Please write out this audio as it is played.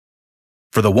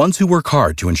For the ones who work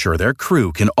hard to ensure their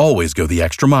crew can always go the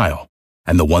extra mile,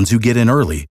 and the ones who get in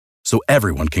early so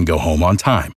everyone can go home on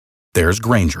time, there's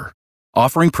Grainger,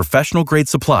 offering professional-grade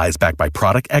supplies backed by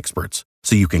product experts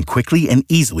so you can quickly and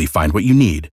easily find what you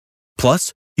need.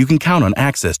 Plus, you can count on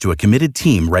access to a committed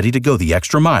team ready to go the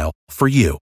extra mile for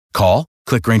you. Call,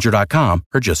 click Grainger.com,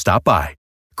 or just stop by.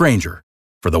 Grainger,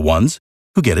 for the ones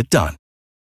who get it done.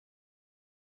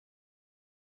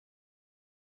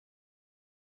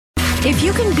 If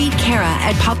you can beat Kara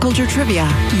at Pop Culture Trivia,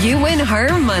 you win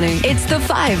her money. It's the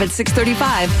 5 at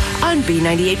 6:35 on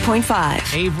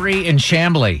B98.5. Avery and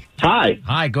Chambly. Hi.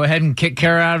 Hi, go ahead and kick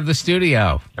Kara out of the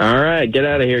studio. All right, get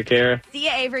out of here, Kara. See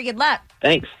ya, Avery. Good luck.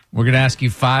 Thanks. We're going to ask you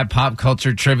 5 pop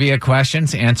culture trivia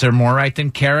questions. Answer more right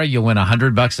than Kara, you'll win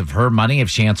 $100 of her money.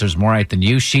 If she answers more right than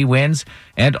you, she wins.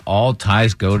 And all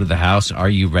ties go to the house. Are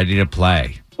you ready to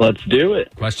play? Let's do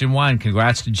it. Question 1.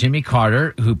 Congrats to Jimmy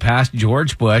Carter, who passed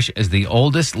George Bush as the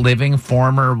oldest living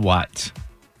former what?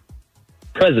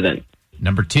 President.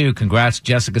 Number 2. Congrats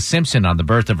Jessica Simpson on the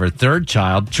birth of her third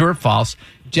child. True or false?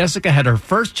 Jessica had her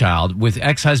first child with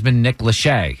ex-husband Nick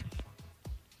Lachey.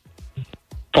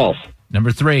 False.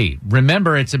 Number 3.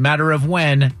 Remember, it's a matter of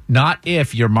when, not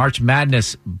if, your March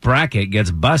Madness bracket gets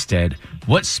busted.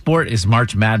 What sport is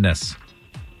March Madness?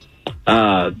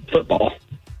 Football.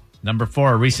 Number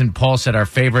 4, a recent poll said our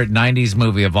favorite 90s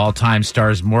movie of all time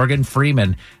stars Morgan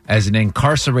Freeman as an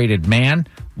incarcerated man.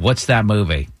 What's that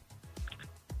movie?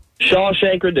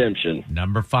 Shawshank Redemption.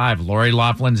 Number 5, Lori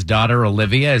Loughlin's daughter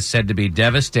Olivia is said to be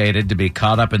devastated to be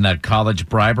caught up in that college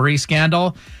bribery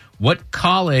scandal. What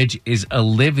college is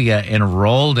Olivia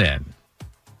enrolled in?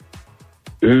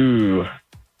 Ooh.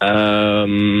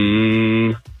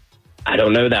 I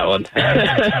don't know that one.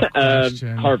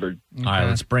 Harvard. Okay. All right,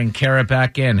 let's bring Kara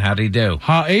back in. How'd he do?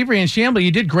 Avery and Chambly,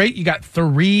 you did great. You got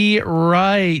 3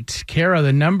 right. Kara,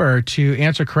 the number to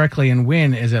answer correctly and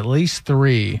win is at least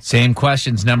 3. Same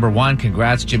questions. Number 1,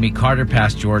 congrats. Jimmy Carter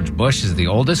passed George Bush as the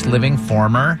oldest living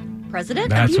former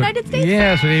President of the United States?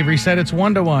 Yeah, that's what Avery said. It's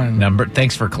 1-1.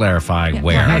 Thanks for clarifying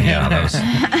where.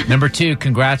 Number 2,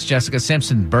 congrats Jessica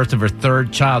Simpson, birth of her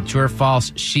third child. True or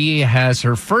false? She has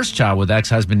her first child with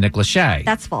ex-husband Nick Lachey.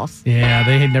 That's false. Yeah,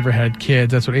 they had never had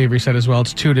kids. That's what Avery said as well.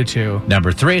 It's 2-2.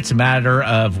 Number 3, it's a matter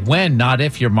of when, not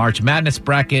if, your March Madness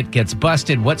bracket gets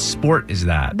busted. What sport is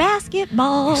that?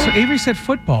 Basketball. So Avery said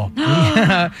football.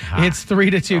 Yeah, it's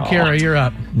 3-2. Kara, you're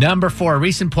up. Number 4, a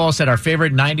recent poll said our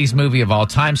favorite 90s movie of all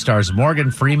time stars Morgan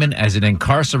Freeman as an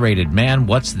incarcerated man.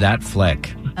 What's that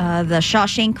flick? The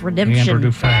Shawshank Redemption. Amber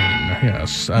Dufresne,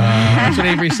 yes. That's what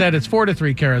Avery said. It's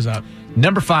 4-3. Kara's up.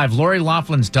 Number 5, Lori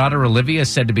Loughlin's daughter Olivia is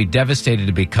said to be devastated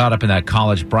to be caught up in that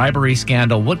college bribery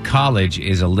scandal. What college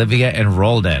is Olivia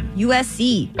enrolled in?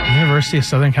 USC. University of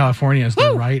Southern California is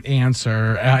the right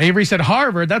answer. Avery said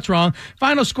Harvard. That's wrong.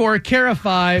 Final score, Kara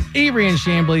 5, Avery and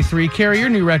Chambly 3. Kara, your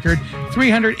new record,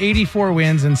 384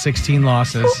 wins and 16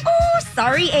 losses. Ooh,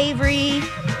 sorry, Avery.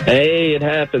 Hey, it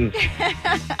happens.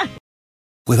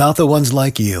 Without the ones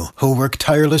like you, who work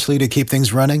tirelessly to keep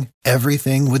things running,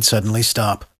 everything would suddenly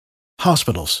stop.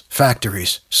 Hospitals,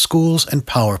 factories, schools, and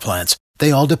power plants, they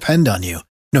all depend on you.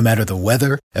 No matter the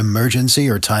weather, emergency,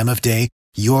 or time of day,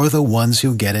 you're the ones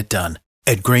who get it done.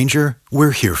 At Grainger,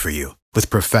 we're here for you with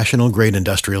professional-grade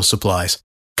industrial supplies.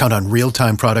 Count on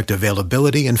real-time product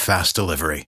availability and fast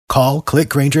delivery. Call, click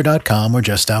Grainger.com, or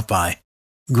just stop by.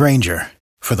 Grainger,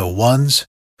 for the ones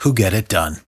who get it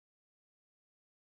done.